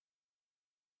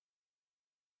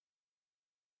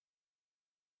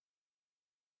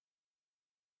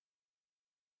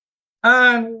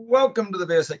And welcome to the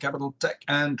VSA Capital Tech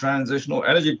and Transitional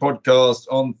Energy Podcast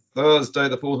on Thursday,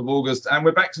 the 4th of August. And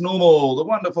we're back to normal. The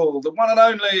wonderful, the one and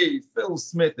only Phil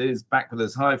Smith is back with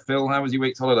us. Hi, Phil. How was your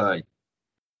week's holiday?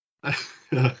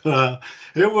 It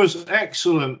was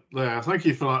excellent there. Thank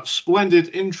you for that splendid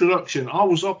introduction. I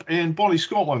was up in Bonnie,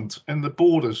 Scotland, in the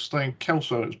Borders, staying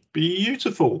Kelso. It's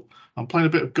beautiful. I'm playing a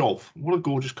bit of golf. What a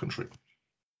gorgeous country.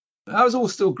 That was all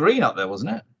still green up there,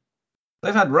 wasn't it?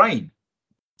 They've had rain.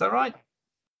 Is that right?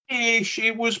 Ish.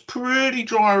 It was pretty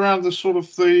dry around the sort of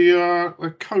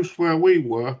the coast where we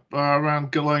were,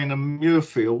 around Gillane and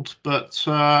Muirfield, but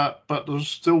there's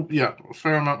still a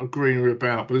fair amount of greenery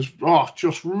about. But it's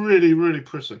just really, really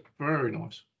pretty, very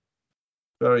nice.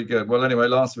 Very good. Well, anyway,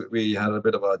 last week we had a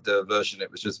bit of a diversion.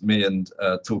 It was just me and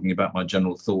talking about my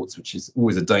general thoughts, which is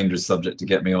always a dangerous subject to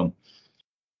get me on,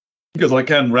 because I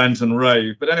can rant and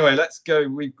rave. But anyway, let's go.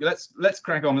 Let's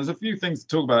crack on. There's a few things to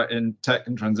talk about in tech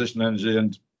and transition energy,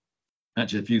 and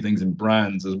actually a few things in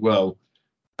brands as well.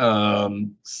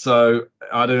 So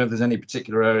I don't know if there's any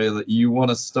particular area that you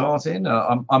want to start in.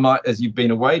 I might, as you've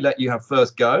been away, let you have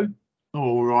first go.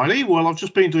 Alrighty. Well, I've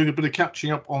just been doing a bit of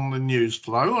catching up on the news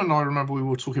flow, and I remember we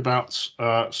were talking about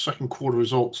second quarter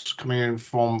results coming in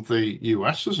from the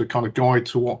US as a kind of guide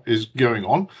to what is going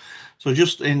on. So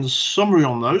just in summary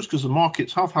on those, because the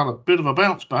markets have had a bit of a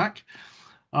bounce back.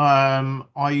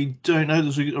 I don't know,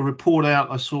 there's a report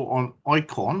out I saw on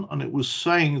Icon, and it was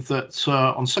saying that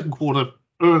on second quarter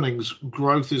earnings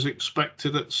growth is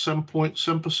expected at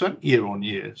 7.7% year on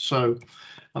year.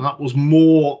 And that was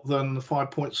more than the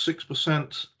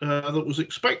 5.6% that was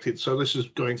expected. So this is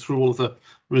going through all of the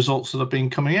results that have been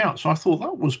coming out. So I thought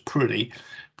that was pretty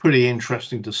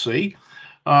interesting to see.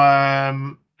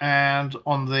 And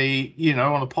on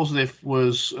the positive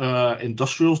was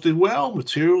industrials did well,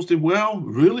 materials did well,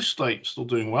 real estate still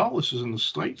doing well. This is in the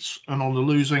States. And on the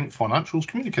losing, financials,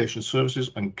 communication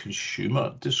services, and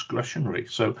consumer discretionary.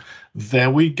 So there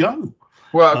we go.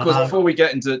 Well, of course, before we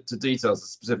get into details of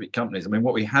specific companies, I mean,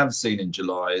 what we have seen in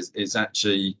July is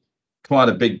actually quite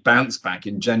a big bounce back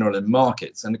in general in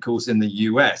markets. And of course, in the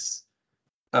US,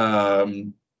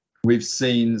 we've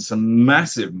seen some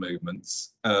massive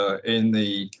movements in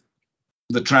the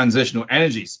transitional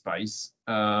energy space.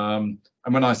 And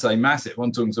when I say massive,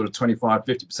 I'm talking sort of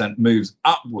 25-50% moves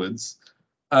upwards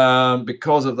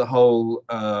because of the whole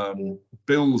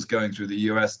bills going through the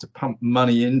US to pump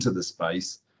money into the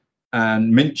space,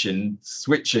 and Minchin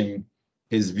switching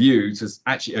his view to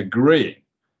actually agreeing.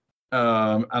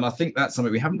 And I think that's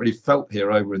something we haven't really felt here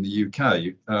over in the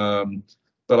UK.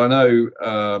 But I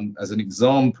know, as an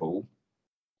example,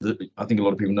 that I think a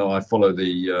lot of people know, I follow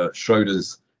the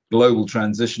Schroders Global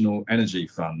Transitional Energy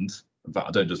Fund. In fact,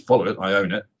 I don't just follow it, I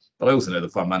own it, but I also know the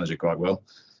fund manager quite well.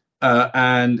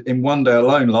 And in one day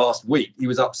alone last week, he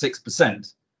was up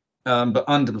 6%, but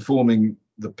underperforming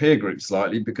the peer group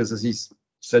slightly, because as he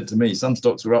said to me, some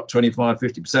stocks were up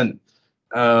 25-50%,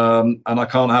 and I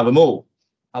can't have them all.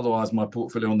 Otherwise, my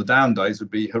portfolio on the down days would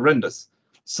be horrendous.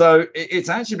 So it's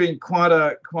actually been quite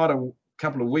a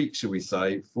couple of weeks, shall we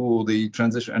say, for the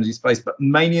transition energy space, but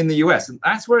mainly in the US, and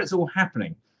that's where it's all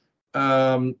happening.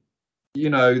 The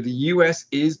US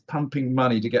is pumping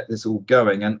money to get this all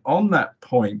going, and on that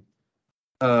point,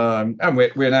 and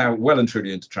we're now well and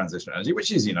truly into transition energy,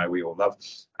 which is, we all love.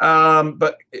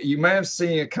 But you may have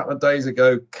seen a couple of days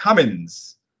ago,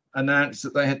 Cummins announced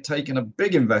that they had taken a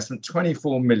big investment,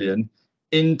 24 million,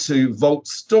 into Volt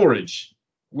Storage,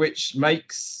 which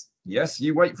makes, yes,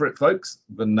 you wait for it, folks,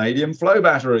 vanadium flow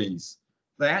batteries.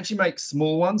 They actually make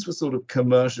small ones for sort of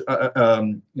commercial,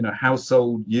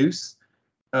 household use.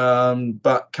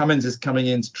 But Cummins is coming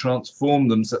in to transform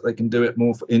them so that they can do it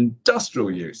more for industrial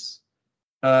use.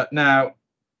 Now,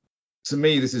 to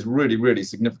me, this is really, really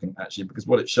significant, actually, because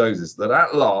what it shows is that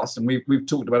at last, and we've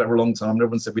talked about it for a long time, and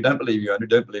everyone said, we don't believe you, Andrew,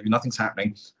 don't believe you, nothing's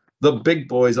happening. The big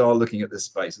boys are looking at this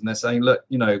space, and they're saying, look,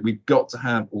 we've got to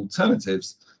have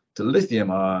alternatives to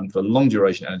lithium ion for long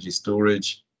duration energy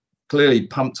storage. Clearly,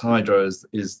 pumped hydro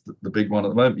is the big one at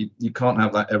the moment. You can't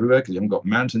have that everywhere because you haven't got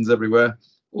mountains everywhere,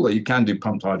 although you can do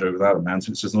pumped hydro without a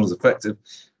mountain. It's just not as effective.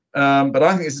 But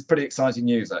I think this is pretty exciting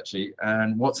news, actually.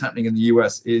 And what's happening in the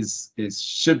US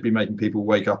should be making people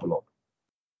wake up a lot.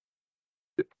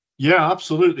 Yeah,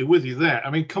 absolutely with you there.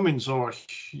 I mean, Cummins are a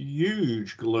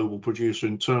huge global producer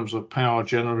in terms of power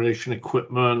generation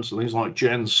equipment, things like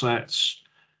gen sets.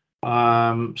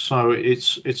 So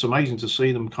it's amazing to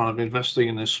see them kind of investing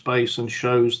in this space, and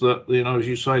shows that, as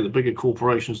you say, the bigger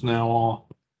corporations now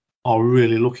are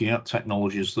really looking at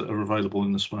technologies that are available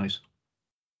in the space.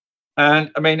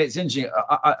 And I mean, it's interesting.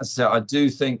 I do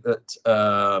think that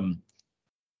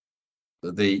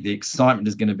the excitement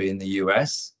is going to be in the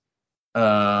US.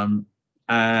 But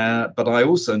I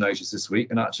also noticed this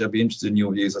week, and actually I'd be interested in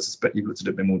your views. I suspect you've looked at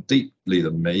it a bit more deeply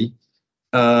than me.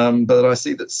 But I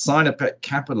see that Sinopec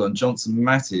Capital and Johnson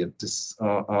Matthey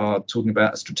are talking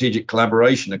about a strategic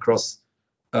collaboration across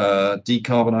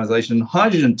decarbonisation and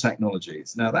hydrogen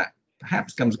technologies. Now that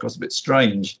perhaps comes across a bit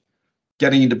strange,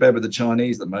 getting into bed with the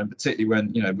Chinese at the moment, particularly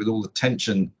when, you know, with all the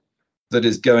tension that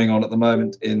is going on at the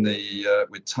moment in the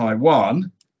with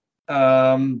Taiwan.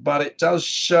 But it does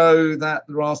show that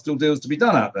there are still deals to be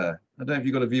done out there. I don't know if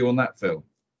you've got a view on that, Phil.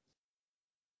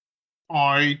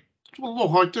 Well,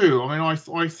 look, I do. I mean,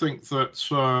 I think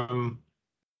that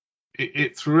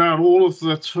it throughout all of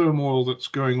the turmoil that's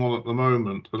going on at the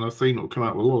moment, and a theme that will come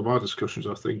out with a lot of our discussions,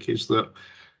 I think, is that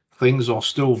things are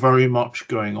still very much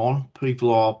going on.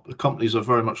 Companies are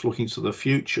very much looking to the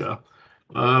future,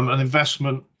 and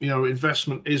investment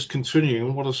is continuing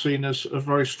in what are seen as a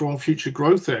very strong future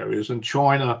growth areas. And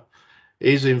China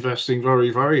is investing very,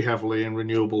 very heavily in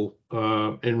renewables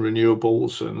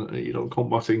and, you know,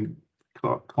 combating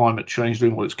climate change,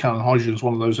 doing what it can, and hydrogen is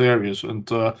one of those areas. And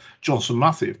Johnson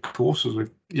Matthey, of course, as a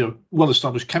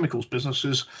well-established chemicals business,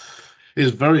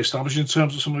 is very established in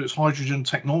terms of some of its hydrogen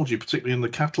technology, particularly in the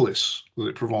catalysts that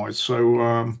it provides.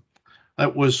 So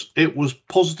it was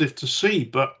positive to see,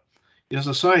 but as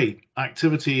I say,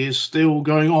 activity is still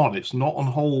going on. It's not on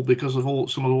hold because of all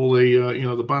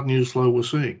the bad news flow we're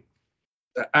seeing.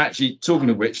 Actually,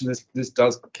 talking of which, and this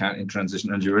does count in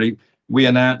transition energy, really. We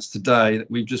announced today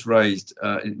that we've just raised,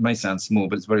 it may sound small,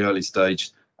 but it's very early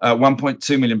stage,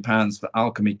 £1.2 million for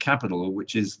Alchemy Capital,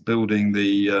 which is building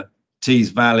the Tees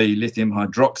Valley lithium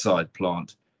hydroxide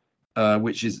plant,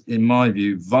 which is, in my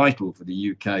view, vital for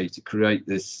the UK to create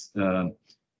this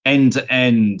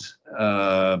end-to-end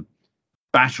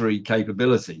battery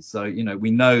capability. So, you know,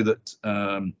 we know that,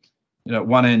 at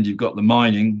one end you've got the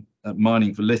mining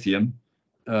for lithium,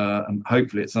 and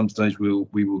hopefully at some stage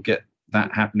we will get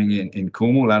that happening in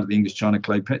Cornwall out of the English China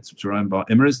clay pits, which are owned by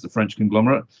Imerys, the French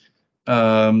conglomerate.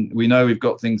 We know we've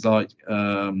got things like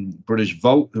British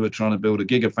Volt, who are trying to build a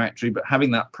gigafactory, but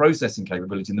having that processing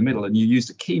capability in the middle. And you used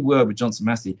a key word with Johnson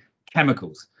Matthey,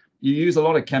 chemicals. You use a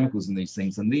lot of chemicals in these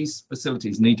things, and these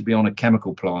facilities need to be on a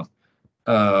chemical plant.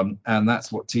 And that's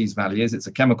what Tees Valley is. It's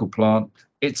a chemical plant,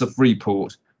 it's a free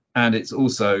port, and it's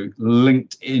also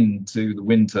linked into the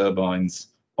wind turbines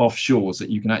offshore, so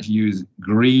that you can actually use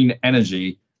green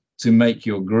energy to make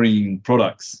your green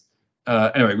products.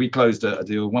 Anyway, we closed a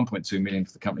deal, 1.2 million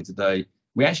for the company today.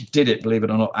 We actually did it, believe it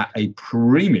or not, at a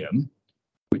premium,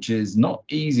 which is not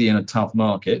easy in a tough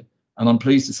market. And I'm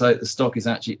pleased to say that the stock is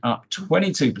actually up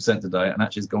 22% today, and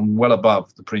actually has gone well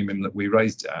above the premium that we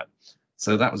raised it at.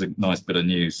 So that was a nice bit of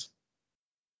news.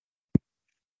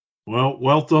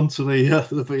 Well done to the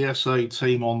VSA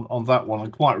team on that one,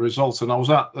 and quite a result. And I was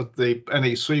at the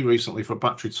NEC recently for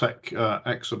Battery Tech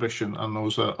exhibition, and there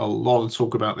was a lot of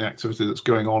talk about the activity that's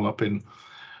going on up in,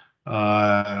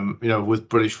 with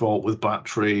British Volt, with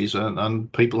batteries,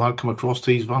 and people had come across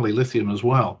Tees Valley Lithium as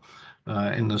well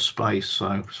in the space.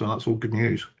 So that's all good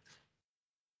news.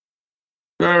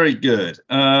 Very good.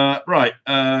 Right.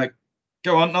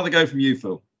 Go on, another go from you,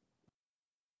 Phil.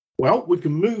 Well, we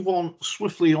can move on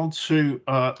swiftly onto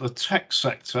the tech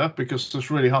sector, because this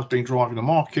really has been driving the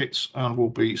markets and will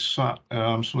be some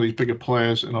of these bigger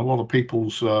players in a lot of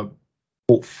people's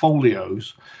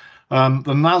portfolios. The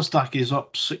Nasdaq is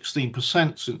up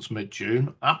 16% since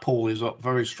mid-June. Apple is up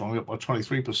very strongly, up by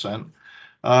 23%,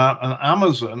 and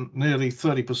Amazon nearly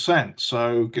 30%.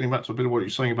 So getting back to a bit of what you're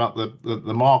saying about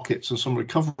the markets and some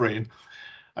recovery,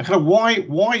 and kind of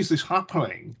why is this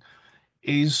happening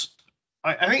is,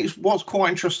 I think what's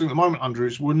quite interesting at the moment, Andrew,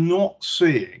 is we're not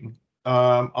seeing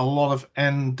a lot of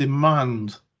end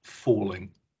demand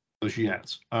falling as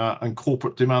yet, and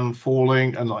corporate demand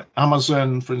falling. And like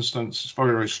Amazon, for instance, is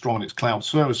very, very strong in its cloud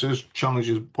services.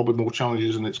 Probably more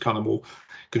challenges in its kind of more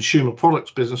consumer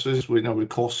products businesses. We know with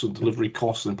costs and delivery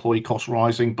costs and employee costs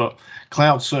rising, but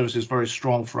cloud services is very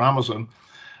strong for Amazon.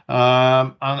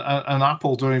 And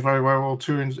Apple doing very, very well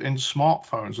too in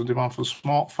smartphones and demand for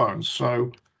smartphones.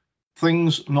 So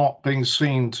things not being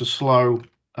seen to slow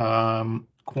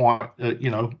quite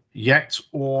yet,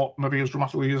 or maybe as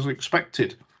dramatically as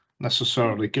expected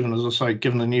necessarily, given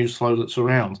the news flow that's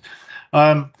around.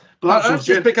 But let's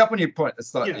just pick up on your point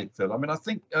slightly, Phil. I mean, I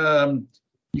think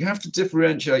you have to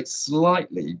differentiate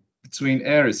slightly between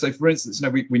areas. So, for instance,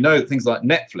 we know that things like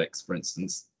Netflix, for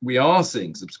instance, we are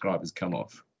seeing subscribers come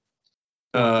off.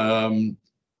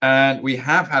 And we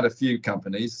have had a few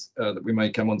companies that we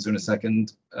may come on to in a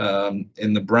second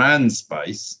in the brand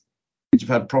space, which have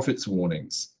had profits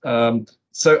warnings.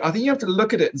 So I think you have to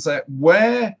look at it and say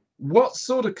what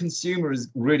sort of consumer is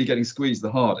really getting squeezed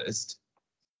the hardest,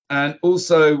 and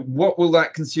also what will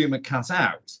that consumer cut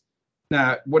out.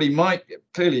 Now, what he might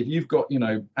clearly, if you've got,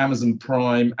 Amazon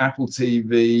Prime, Apple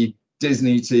TV,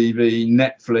 Disney TV,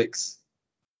 Netflix,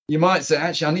 you might say,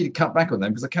 actually, I need to cut back on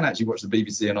them because I can actually watch the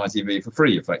BBC and ITV for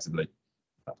free, effectively.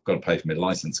 I've got to pay for my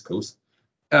license, of course.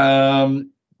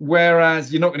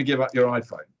 Whereas you're not going to give up your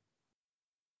iPhone.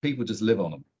 People just live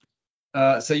on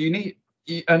them. So you need,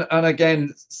 and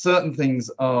again, certain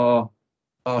things are,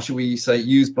 shall we say,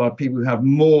 used by people who have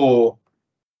more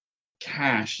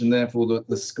cash, and therefore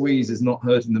the squeeze is not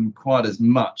hurting them quite as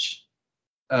much.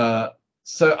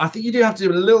 So I think you do have to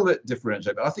do a little bit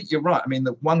differentiate, but I think you're right. I mean,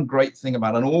 the one great thing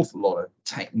about an awful lot of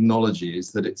technology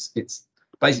is that it's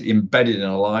basically embedded in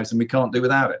our lives and we can't do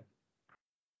without it.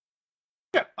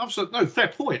 Yeah, absolutely. No, fair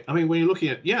point. I mean, when you're looking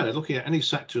at any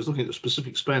sectors, looking at the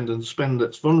specific spend and spend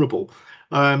that's vulnerable.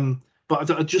 But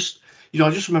I just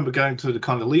remember going through the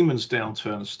kind of Lehman's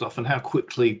downturn and stuff, and how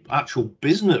quickly actual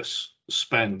business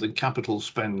spend and capital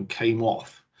spend came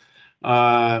off.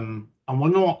 And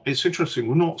it's interesting,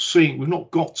 we've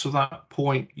not got to that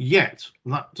point yet.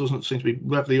 And that doesn't seem to be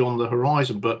readily on the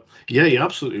horizon. But yeah, you're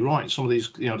absolutely right. Some of these,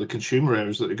 the consumer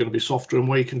areas that are going to be softer and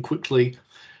where you can quickly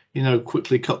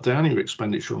cut down your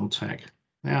expenditure on tech.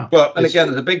 Yeah. Well, and again,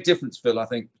 there's a big difference, Phil, I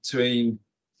think, between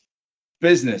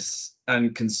business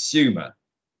and consumer,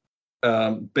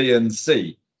 B and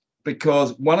C,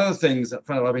 because one of the things that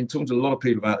I've been talking to a lot of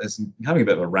people about this and having a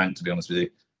bit of a rant, to be honest with you,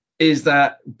 is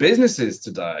that businesses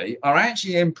today are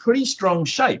actually in pretty strong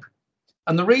shape.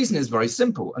 And the reason is very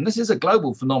simple, and this is a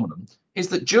global phenomenon, is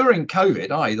that during COVID,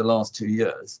 i.e. the last 2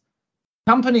 years,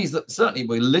 companies that certainly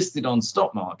were listed on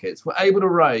stock markets were able to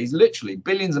raise literally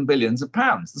billions and billions of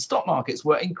pounds. The stock markets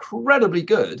were incredibly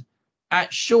good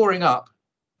at shoring up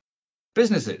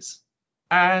businesses,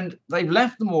 and they've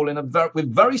left them all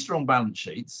with very strong balance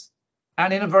sheets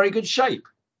and in a very good shape.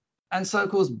 And so, of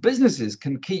course, businesses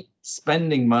can keep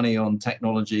spending money on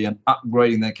technology and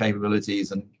upgrading their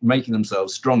capabilities and making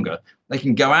themselves stronger. They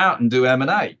can go out and do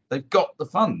M&A. They've got the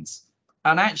funds.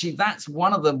 And actually, that's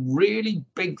one of the really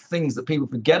big things that people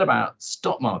forget about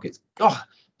stock markets. Oh,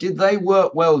 did they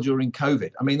work well during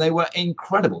COVID? I mean, they were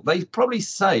incredible. They probably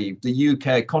saved the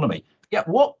UK economy. Yet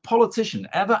what politician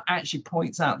ever actually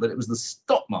points out that it was the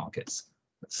stock markets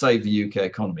that saved the UK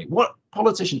economy? What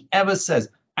politician ever says,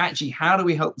 actually, how do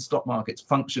we help the stock markets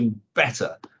function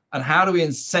better? And how do we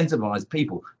incentivize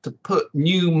people to put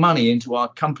new money into our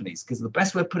companies? Because the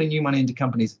best way of putting new money into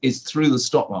companies is through the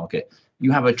stock market.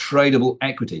 You have a tradable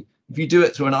equity. If you do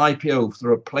it through an IPO,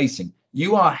 through a placing,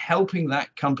 you are helping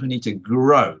that company to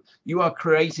grow. You are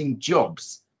creating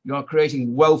jobs. You are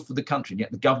creating wealth for the country.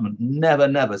 Yet the government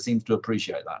never seems to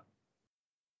appreciate that.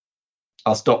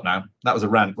 I'll stop now. That was a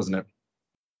rant, wasn't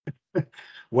it?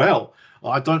 Well,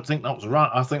 I don't think that was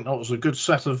right. I think that was a good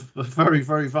set of very,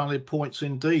 very valid points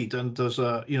indeed. And as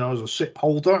a SIPP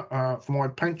holder for my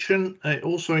pension, it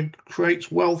also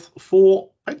creates wealth for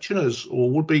pensioners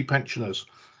or would-be pensioners.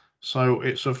 So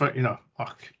it's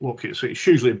it's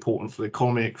hugely important for the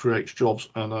economy. It creates jobs,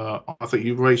 and I think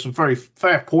you've raised some very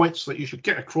fair points that you should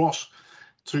get across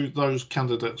to those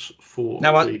candidates for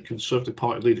the Conservative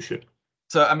Party leadership.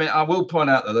 So, I mean, I will point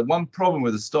out that the one problem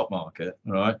with the stock market,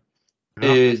 right,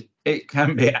 is it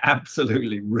can be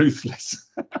absolutely ruthless.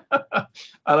 And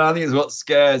I think it's what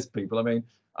scares people. I mean,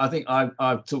 I think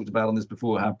I've talked about on this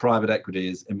before how private equity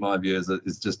is, in my view,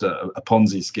 is just a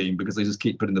Ponzi scheme, because they just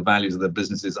keep putting the values of their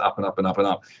businesses up and up and up and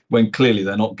up, when clearly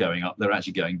they're not going up, they're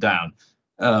actually going down.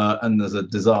 And there's a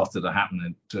disaster that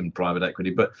happened in private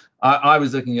equity. But I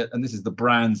was looking at, and this is the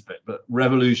brands bit, but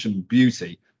Revolution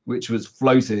Beauty, which was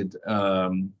floated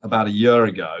about a year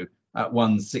ago at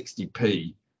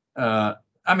 160p.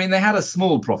 I mean, they had a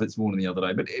small profits warning the other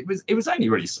day, but it was only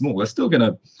really small. They're still going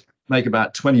to make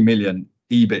about 20 million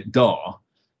EBITDA.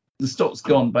 The stock's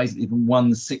gone basically from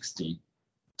 160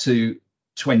 to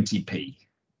 20p.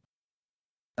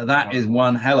 That is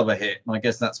one hell of a hit. And I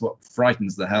guess that's what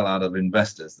frightens the hell out of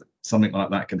investors, that something like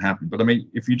that can happen. But I mean,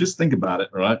 if you just think about it,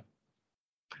 right,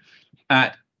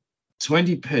 at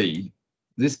 20p,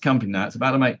 this company now, it's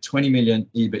about to make 20 million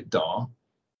EBITDA.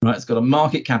 Right, it's got a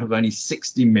market cap of only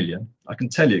 60 million. I can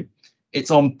tell you, it's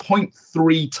on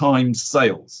 0.3 times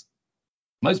sales.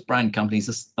 Most brand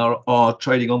companies are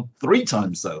trading on 3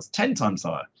 times sales, 10 times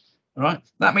higher. All right,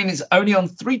 that means it's only on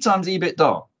 3 times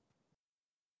EBITDA.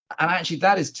 And actually,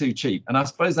 that is too cheap. And I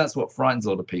suppose that's what frightens a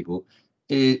lot of people,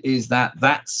 is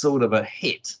that sort of a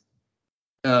hit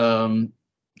can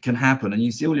happen, and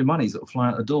you see all your money sort of fly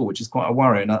out the door, which is quite a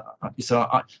worry. And so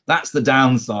that's the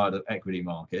downside of equity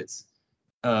markets.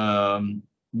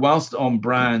 Whilst on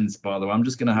brands, by the way, I'm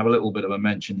just going to have a little bit of a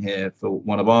mention here for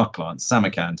one of our clients,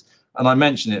 Samarkand. And I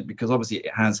mention it because obviously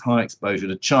it has high exposure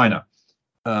to China.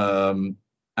 And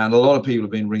a lot of people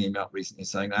have been ringing me up recently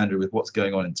saying, Andrew, with what's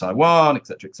going on in Taiwan, et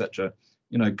cetera,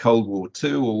 Cold War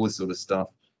II, all this sort of stuff,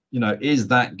 is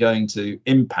that going to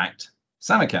impact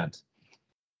Samarkand?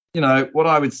 What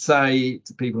I would say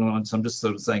to people, and I'm just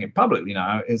sort of saying it publicly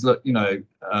now, is look,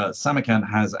 Samarkand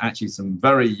has actually some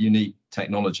very unique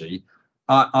technology.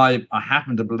 I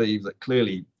happen to believe that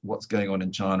clearly what's going on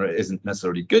in China isn't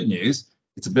necessarily good news.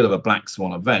 It's a bit of a black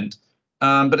swan event.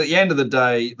 But at the end of the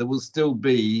day, there will still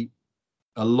be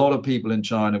a lot of people in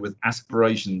China with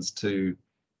aspirations to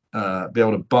be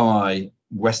able to buy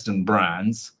Western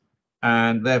brands.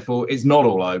 And therefore, it's not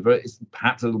all over. It's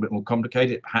perhaps a little bit more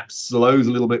complicated. It perhaps slows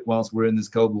a little bit whilst we're in this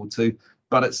Cold War II.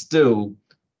 But it's still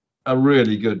a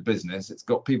really good business. It's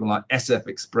got people like SF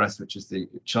Express, which is the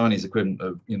Chinese equivalent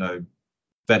of,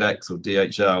 FedEx or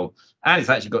DHL. And it's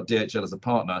actually got DHL as a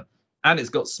partner. And it's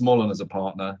got Smollen as a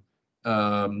partner.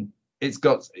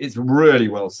 It's really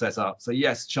well set up. So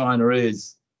yes, China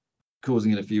is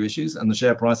causing it a few issues, and the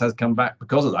share price has come back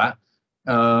because of that.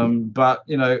 But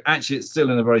actually, it's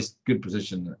still in a very good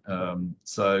position.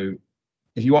 So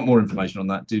if you want more information on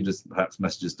that, do just perhaps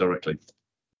message us directly.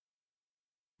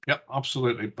 Yep,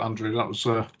 absolutely, Andrew. That was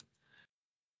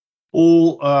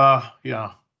all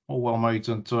well made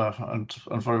and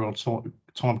very well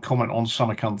timed comment on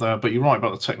Samarkand there. But you're right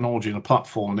about the technology and the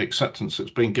platform and the acceptance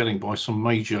it's been getting by some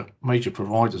major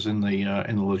providers in the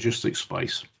logistics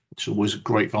space, which is always a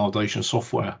great validation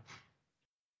software.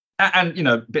 And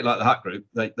a bit like the Hut Group,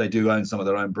 they do own some of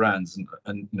their own brands,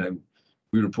 and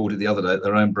we reported the other day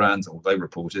their own brands, or they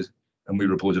reported, and we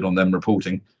reported on them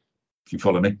reporting. If you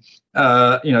follow me,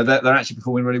 they're actually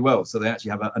performing really well. So they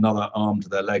actually have another arm to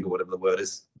their leg, or whatever the word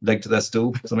is, leg to their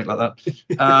stool, something like that,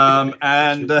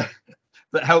 and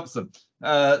that helps them.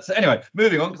 So anyway,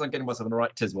 moving on, because I'm getting myself in the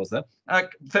right tizwas there.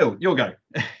 Phil, your go.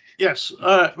 Yes.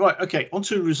 Right. Okay. On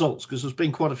to results, because there's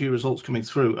been quite a few results coming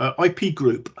through. IP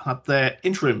Group had their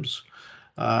interims.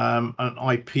 And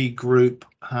IP Group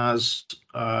has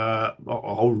a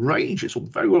whole range. It's a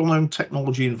very well-known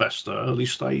technology investor, early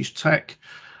stage tech,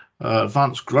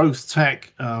 advanced growth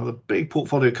tech, the big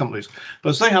portfolio companies. But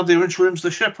as they had their interims,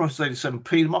 the share price is 87p,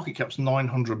 the market cap's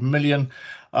 900 million.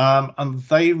 And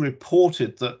they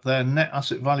reported that their net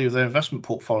asset value of their investment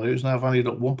portfolio is now valued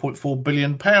at £1.4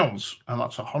 billion. And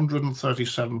that's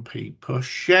 137p per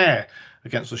share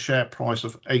against a share price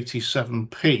of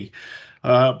 87p.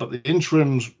 But the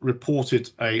interims reported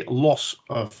a loss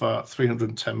of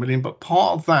 310 million. But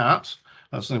part of that,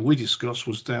 as we discussed,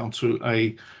 was down to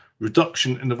a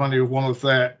reduction in the value of one of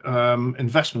their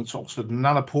investments, Oxford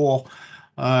Nanopore,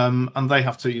 and they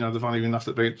have to, the value enough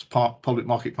that it's public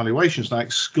market valuations. Now,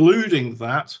 excluding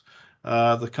that,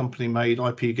 the company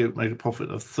IP Group made a profit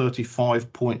of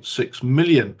 35.6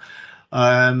 million.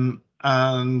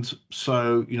 And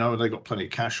so, they got plenty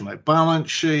of cash on their balance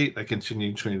sheet. They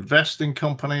continue to invest in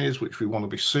companies, which we want to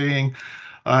be seeing.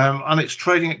 And it's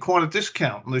trading at quite a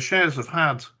discount. And the shares have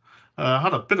had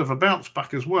a bit of a bounce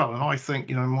back as well. And I think,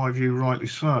 in my view, rightly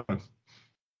so.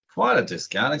 Quite a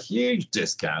discount, a huge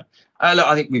discount. Look,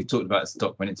 I think we've talked about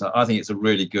stock when I think it's a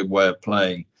really good way of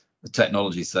playing the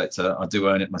technology sector. I do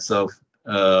own it myself.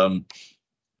 And,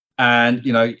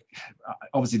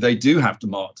 obviously they do have to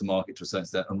mark to market to a certain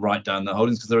extent and write down their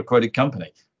holdings because they're a quoted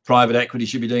company. Private equity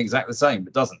should be doing exactly the same,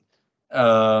 but doesn't.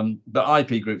 But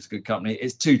IP Group's a good company.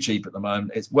 It's too cheap at the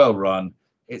moment. It's well run.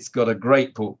 It's got a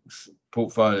great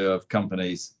portfolio of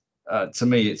companies. To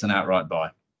me, it's an outright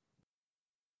buy.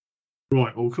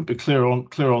 Right. Well, we could be clear on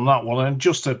that one. And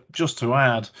just to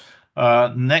add,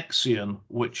 Nexion,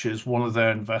 which is one of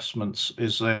their investments,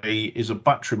 is a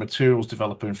battery materials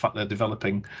developer. In fact, they're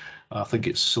developing, I think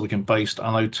it's silicon-based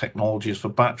anode technologies for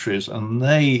batteries, and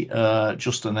they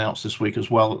just announced this week as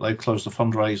well that they've closed a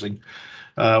fundraising,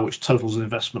 which totals an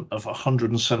investment of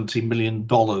 $170 million.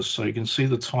 So you can see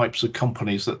the types of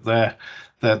companies that they're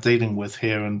dealing with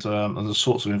here, and the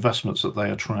sorts of investments that they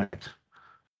attract.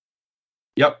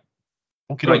 Yep.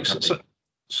 Okay.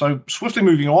 So swiftly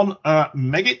moving on,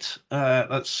 Meggitt,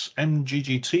 that's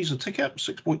MGGT's a ticker,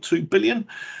 6.2 billion.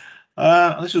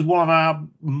 This is one of our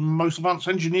most advanced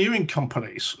engineering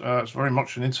companies. It's very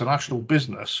much an international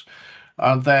business,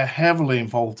 and they're heavily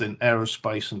involved in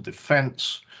aerospace and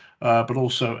defense, but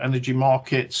also energy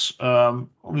markets.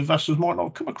 Investors might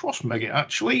not come across Meggitt,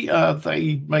 actually.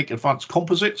 They make advanced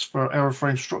composites for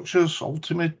aeroframe structures,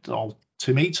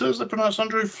 altimeters, they pronounce,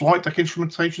 Andrew, flight deck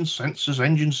instrumentation, sensors,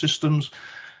 engine systems.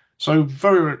 So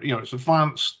very, it's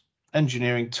advanced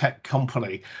engineering tech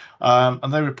company,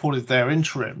 and they reported their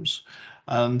interims.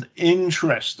 And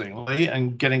interestingly,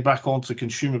 and getting back onto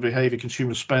consumer behavior,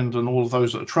 consumer spend, and all of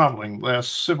those that are traveling, their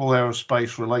civil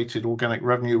aerospace related organic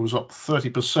revenue was up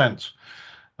 30%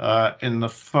 in the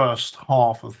first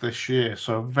half of this year.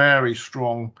 So a very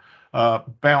strong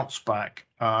bounce back,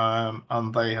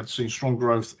 and they had seen strong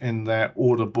growth in their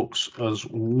order books as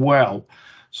well.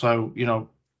 So,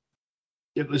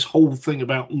 this whole thing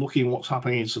about looking what's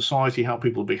happening in society, how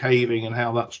people are behaving, and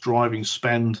how that's driving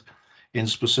spend in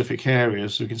specific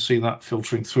areas. You can see that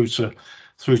filtering through to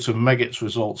Meggitt's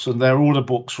results, and their order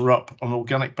books were up on an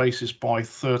organic basis by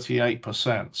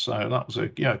 38%. So that was a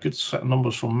good set of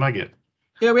numbers from Meggitt.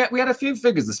 Yeah, we had a few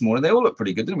figures this morning. They all look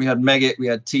pretty good, didn't we? We had Meggitt, we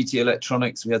had TT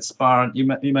Electronics, we had Spirent. You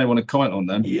may want to comment on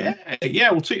them. Yeah.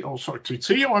 Well, TT,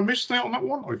 I missed out on that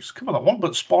one. I just covered that one,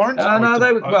 but Spirent.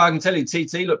 Well, I can tell you,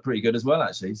 TT looked pretty good as well,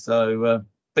 actually. So,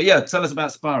 but yeah, tell us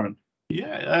about Spirent.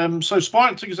 Yeah, so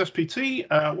Spirent, tickers SPT,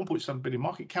 1.7 billion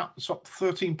market cap. It's up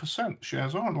 13%.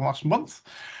 Shares are in the last month.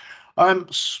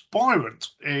 Spirent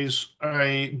is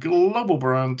a global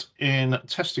brand in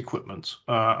test equipment,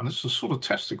 and it's the sort of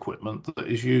test equipment that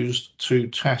is used to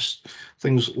test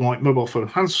things like mobile phone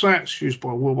handsets, used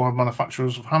by worldwide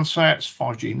manufacturers of handsets,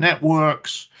 5G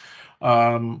networks,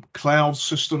 cloud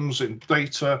systems in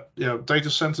data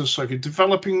centers. So if you're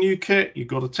developing new kit, you've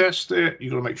got to test it.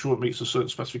 You've got to make sure it meets a certain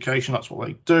specification. That's what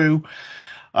they do.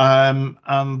 And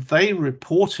they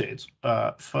reported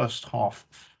first half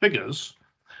figures,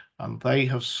 and they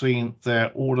have seen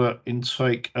their order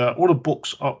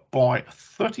books up by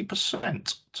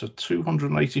 30% to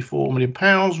 £284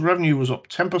 million. Revenue was up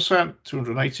 10%,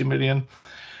 280 million.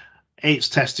 It's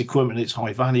test equipment, it's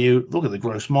high value. Look at the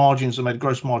gross margins. They made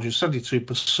gross margins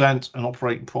 72%, an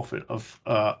operating profit of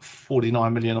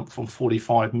 49 million, up from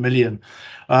 45 million.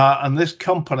 And this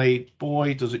company,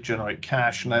 boy, does it generate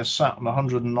cash, and they're sat on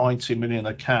 190 million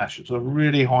of cash. It's a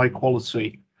really high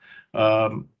quality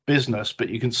business, but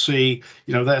you can see,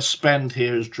 their spend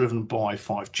here is driven by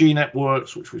 5G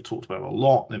networks, which we've talked about a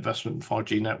lot, the investment in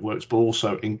 5G networks, but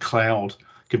also in cloud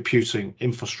computing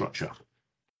infrastructure.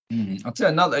 I'll tell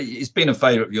you another. It's been a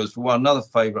favourite of yours for a while. Another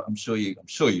favourite. I'm sure you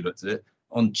looked at it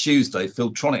on Tuesday.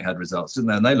 Filtronic had results, didn't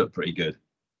they? And they look pretty good.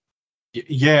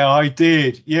 Yeah, I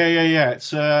did. Yeah.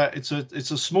 It's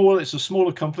a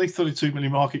smaller company, 32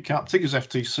 million market cap. Tickers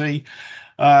FTC.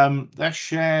 Their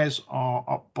shares are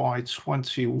up by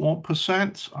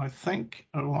 21%, I think,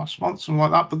 last month, something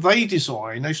like that. But they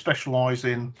specialise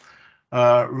in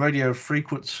radio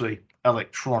frequency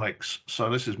electronics. So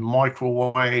this is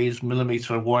microwaves,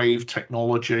 millimeter wave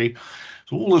technology.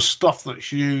 So all the stuff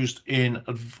that's used in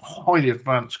highly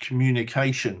advanced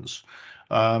communications.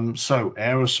 So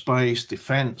aerospace,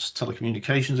 defense,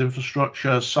 telecommunications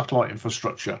infrastructure, satellite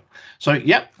infrastructure. So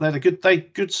they had a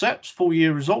good set, full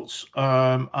year results,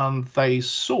 and they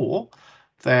saw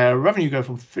their revenue go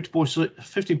from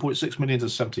 15.6 million to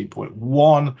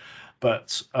 17.1.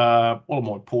 But all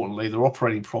more importantly, their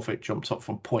operating profit jumped up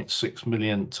from 0.6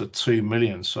 million to 2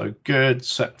 million. So good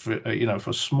set for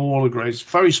for smaller grades,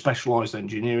 very specialized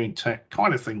engineering tech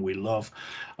kind of thing we love.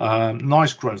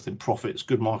 Nice growth in profits,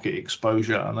 good market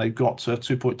exposure, and they've got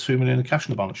 2.2 million of cash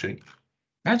in the balance sheet.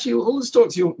 Actually, all the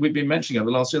stocks we've been mentioning over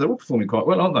the last year, they're all performing quite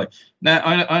well, aren't they? Now,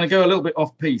 I'm going to go a little bit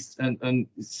off piece and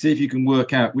see if you can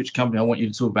work out which company I want you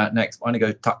to talk about next. I'm going to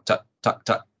go tuck, tuck, tuck,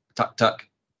 tuck, tuck, tuck.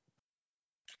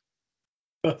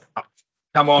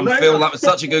 Come on, Phil, that was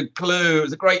such a good clue. It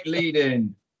was a great lead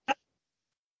in.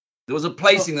 There was a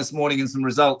placing this morning and some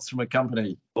results from a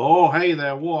company. Oh, hey,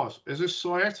 there was. Is this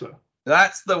Saeta?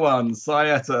 That's the one,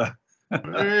 Saeta.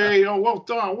 Hey, well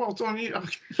done.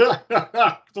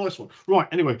 Nice one. Right,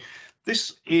 anyway,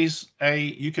 this is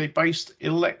a UK-based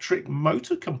electric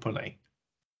motor company.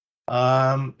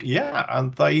 And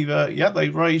they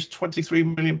raised 23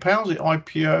 million pounds. It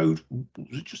IPO'd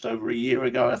just over a year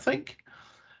ago, I think.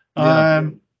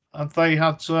 And they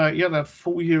had their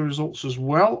full year results as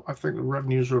well. I think the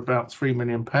revenues are about 3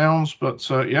 million pounds, but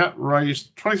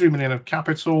raised 23 million of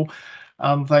capital,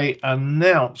 and they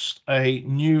announced a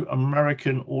new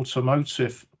American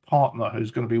automotive partner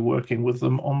who's going to be working with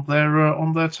them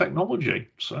on their technology.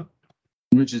 So,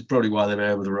 which is probably why they were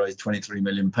able to raise 23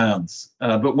 million pounds.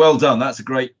 But well done. That's a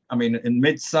great. I mean, in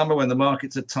midsummer when the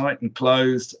markets are tight and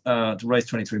closed, to raise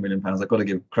 23 million pounds, I've got to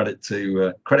give credit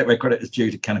where credit is due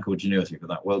to Canaccord Genuity for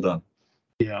that. Well done.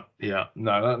 Yeah.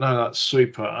 No, that's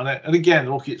super. And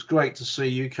again, look, it's great to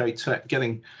see UK tech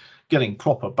getting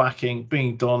proper backing,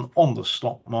 being done on the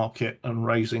stock market and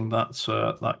raising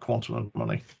that quantum of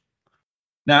money.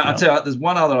 Now, I'll tell you, there's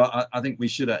one other I think we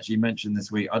should actually mention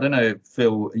this week. I don't know,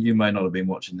 Phil, you may not have been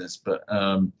watching this, but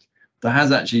there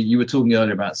has actually, you were talking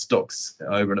earlier about stocks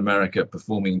over in America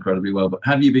performing incredibly well, but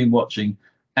have you been watching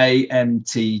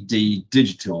AMTD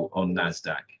Digital on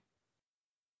NASDAQ?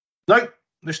 No,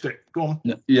 missed it. Go on.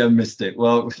 Yeah, missed it.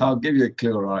 Well, I'll give you a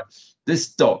clue, all right. This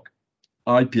stock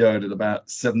IPO'd at about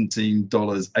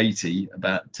 $17.80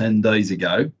 about 10 days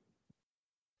ago. Do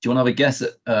you want to have a guess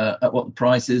at what the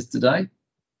price is today?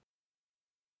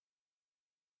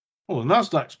 Well, the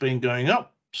Nasdaq's been going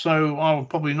up, so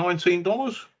probably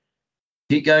 $19.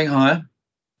 Keep going higher.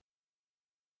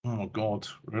 Oh God,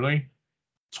 really?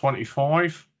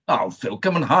 25? Oh, Phil,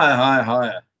 come on,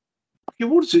 higher. Yeah,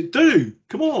 what does it do?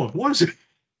 Come on, what is it?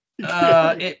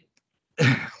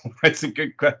 It's a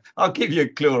good question. I'll give you a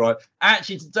clue, all right.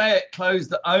 Actually, today it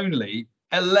closed at only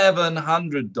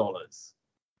 $1,100.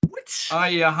 What?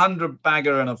 I.e., 100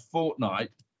 bagger in a fortnight.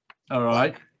 All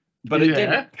right, but it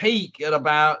didn't peak at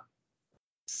about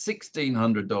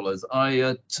 $1,600.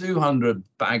 I.e., 200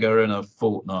 bagger in a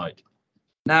fortnight.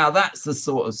 Now that's the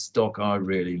sort of stock I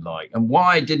really like. And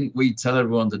why didn't we tell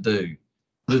everyone to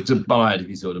buy it, if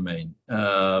you see what I mean?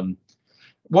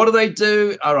 What do they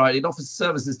do? All right, it offers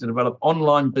services to develop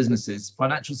online businesses,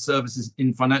 financial services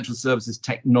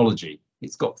technology.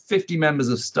 It's got 50 members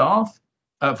of staff.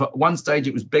 For one stage,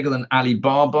 it was bigger than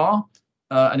Alibaba,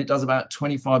 and it does about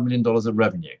 $25 million of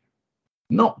revenue.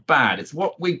 Not bad. It's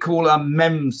what we call a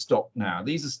meme stock now.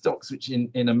 These are stocks which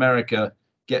in America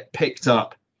get picked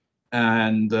up,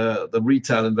 and the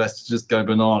retail investors just go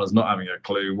bananas, not having a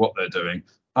clue what they're doing.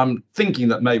 I'm thinking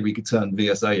that maybe we could turn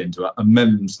VSA into a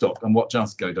meme stock and watch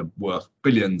us go to worth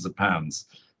billions of pounds.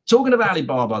 Talking of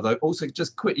Alibaba, though, also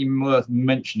just quickly worth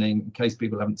mentioning, in case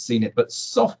people haven't seen it, but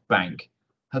SoftBank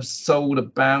have sold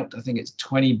about, I think it's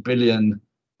 20 billion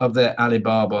of their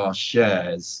Alibaba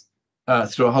shares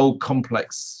through a whole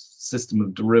complex system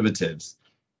of derivatives.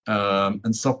 And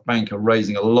SoftBank are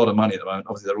raising a lot of money at the moment.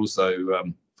 Obviously, they're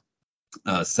also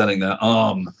selling their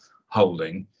ARM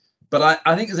holding. But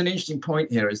I think there's an interesting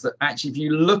point here is that actually, if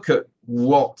you look at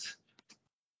SoftBank,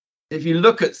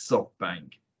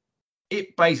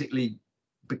 it basically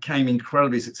became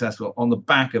incredibly successful on the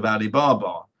back of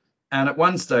Alibaba. And at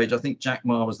one stage, I think Jack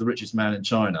Ma was the richest man in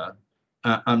China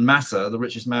and Masa, the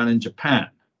richest man in Japan.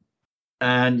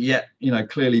 And yet,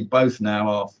 clearly both now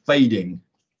are fading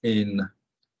in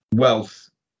wealth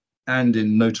and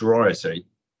in notoriety.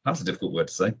 That's a difficult word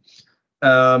to say.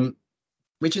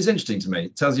 Which is interesting to me.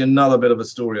 It tells you another bit of a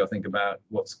story, I think, about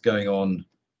what's going on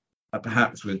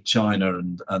perhaps with China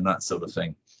and that sort of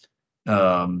thing.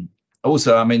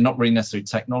 Also, I mean, not really necessarily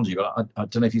technology, but I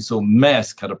don't know if you saw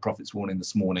Maersk had a profits warning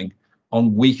this morning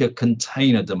on weaker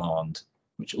container demand,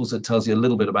 which also tells you a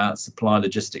little bit about supply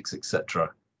logistics,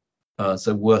 etc.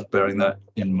 So worth bearing that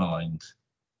in mind.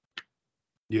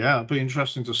 Yeah, it'd be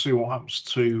interesting to see what happens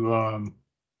to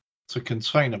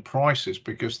container prices,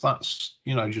 because that's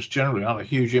just generally had a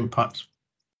huge impact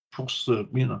across the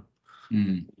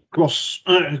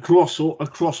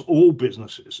across all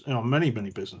businesses, many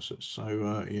businesses.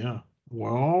 So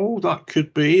well, that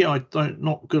could be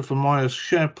not good for my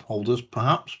shareholders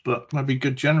perhaps, but maybe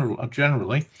good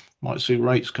generally. Might see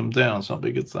rates come down, so that'd be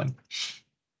a good thing.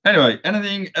 Anyway,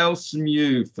 anything else from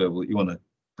you, Phil, that you want to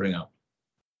bring up?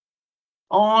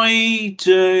 I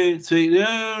don't think the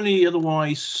only other one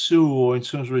I saw in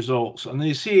terms of results, and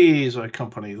this is a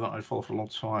company that I followed for a long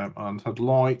time and had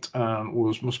liked and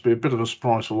must be a bit of a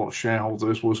surprise for a lot of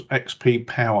shareholders, was XP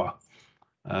Power.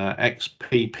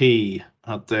 XPP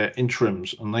had their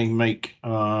interims, and they make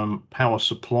power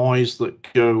supplies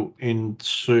that go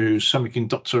into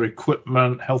semiconductor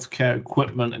equipment, healthcare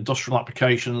equipment, industrial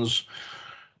applications.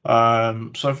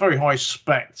 So very high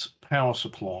spec power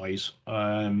supplies,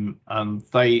 and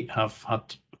they have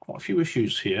had quite a few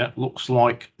issues here. Looks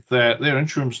like their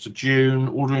interims to June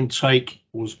order intake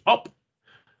was up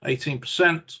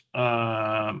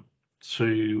 18%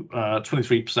 to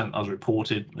 23% as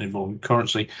reported, involving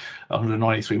currency,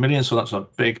 193 million. So that's a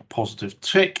big positive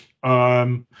tick.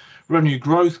 Revenue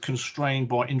growth constrained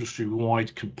by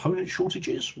industry-wide component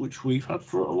shortages, which we've had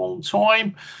for a long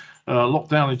time.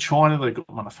 Lockdown in China, they've got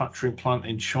a manufacturing plant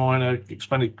in China,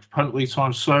 expanded component lead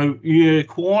time. So yeah,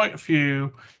 quite a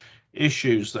few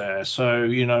issues there. So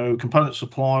component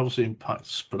supply obviously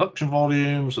impacts production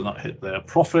volumes, and that hit their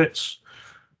profits.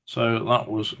 So that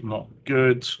was not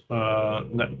good.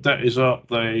 Net debt is up.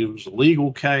 There was a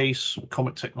legal case,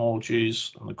 Comet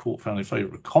Technologies, and the court found in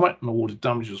favour of Comet and awarded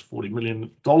damages of $40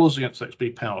 million against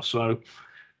XP Power. So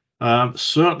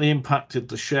certainly impacted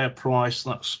the share price.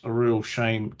 That's a real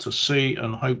shame to see,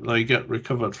 and hope they get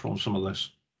recovered from some of this.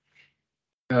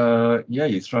 Yeah,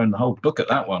 you've thrown the whole book at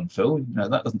that one, Phil.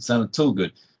 That doesn't sound at all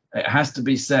good. it has to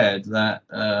be said that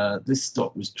this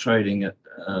stock was trading at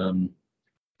a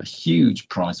huge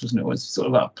price, wasn't it? It was sort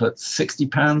of up at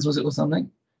 £60, was it, or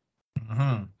something?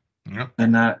 Mm-hmm. Yep.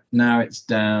 And now it's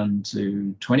down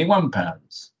to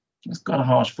 £21. It's got a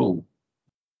harsh fall.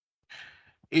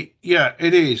 It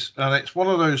is, and it's one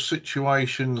of those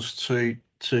situations to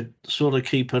sort of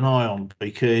keep an eye on,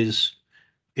 because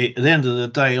at the end of the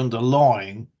day,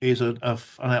 underlying is an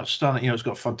outstanding. It's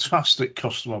got a fantastic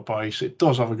customer base. It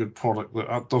does have a good product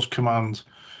that does command,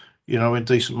 in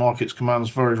decent markets, commands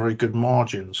very, very good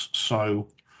margins. So,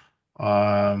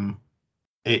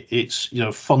 it's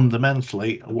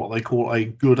fundamentally what they call a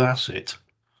good asset,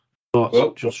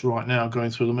 but just right now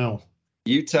going through the mill.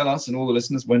 You tell us and all the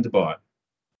listeners when to buy it.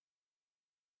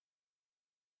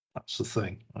 That's the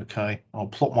thing. Okay, I'll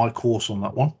plot my course on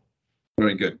that one.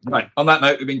 Very good. Right. On that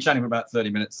note, we've been chatting for about 30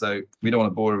 minutes, so we don't want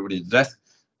to bore everybody to death.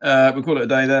 We'll call it a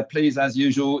day there. Please, as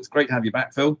usual, it's great to have you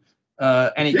back, Phil.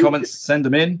 Any comments, send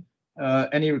them in.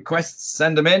 Any requests,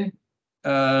 send them in.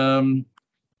 And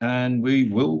we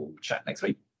will chat next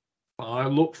week. I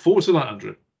look forward to that,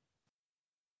 Andrew.